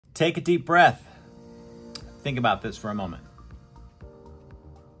Take a deep breath. Think about this for a moment.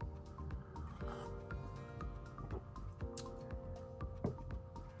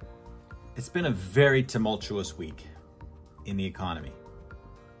 It's been a very tumultuous week in the economy.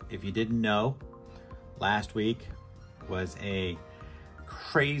 If you didn't know, last week was a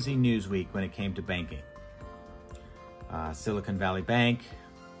crazy news week when it came to banking. Silicon Valley Bank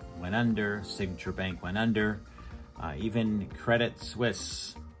went under, Signature Bank went under, even Credit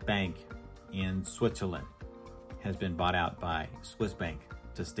Suisse Bank in Switzerland has been bought out by Swiss Bank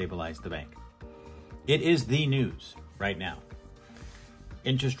to stabilize the bank. It is the news right now.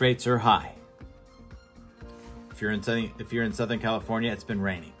 Interest rates are high. If you're in Southern California, it's been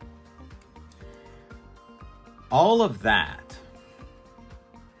raining. All of that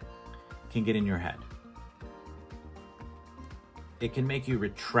can get in your head. It can make you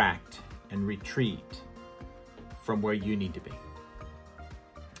retract and retreat from where you need to be.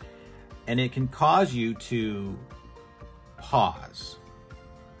 And it can cause you to pause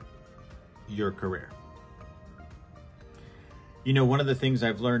your career. You know, one of the things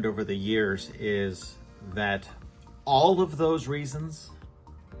I've learned over the years is that all of those reasons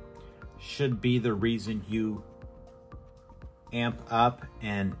should be the reason you amp up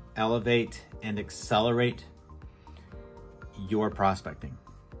and elevate and accelerate your prospecting.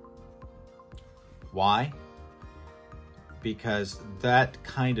 Why? Because that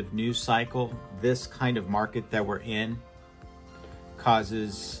kind of news cycle, this kind of market that we're in,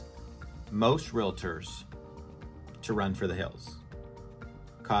 causes most realtors to run for the hills,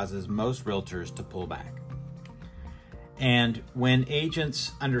 causes most realtors to pull back. And when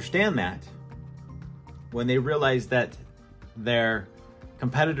agents understand that, when they realize that their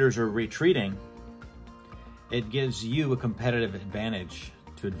competitors are retreating, it gives you a competitive advantage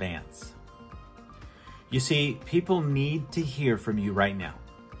to advance. You see, people need to hear from you right now.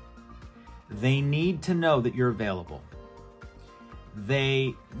 They need to know that you're available.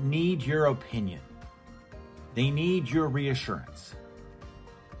 They need your opinion. They need your reassurance.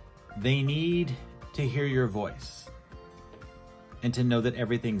 They need to hear your voice and to know that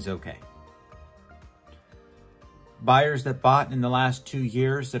everything's okay. Buyers that bought in the last 2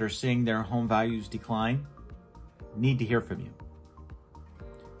 years that are seeing their home values decline need to hear from you.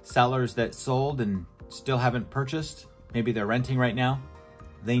 Sellers that sold and still haven't purchased, maybe they're renting right now,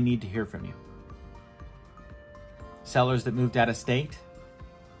 they need to hear from you. Sellers that moved out of state,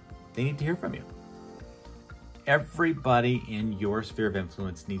 they need to hear from you. Everybody in your sphere of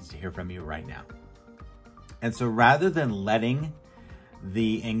influence needs to hear from you right now. And so rather than letting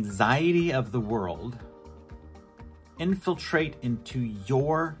the anxiety of the world infiltrate into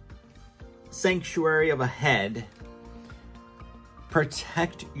your sanctuary of a head,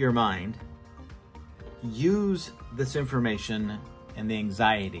 protect your mind, use this information and the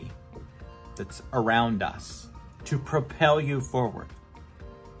anxiety that's around us to propel you forward,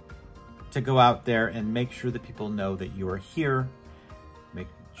 to go out there and make sure that people know that you are here, make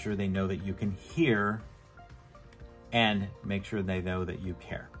sure they know that you can hear, and make sure they know that you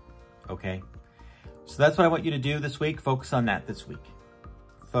care, okay? So that's what I want you to do this week. Focus on that this week.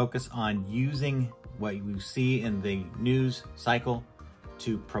 Focus on using what you see in the news cycle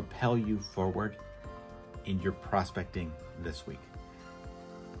to propel you forward in your prospecting this week.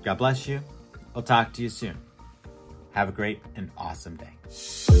 God bless you. I'll talk to you soon. Have a great and awesome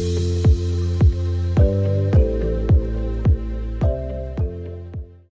day.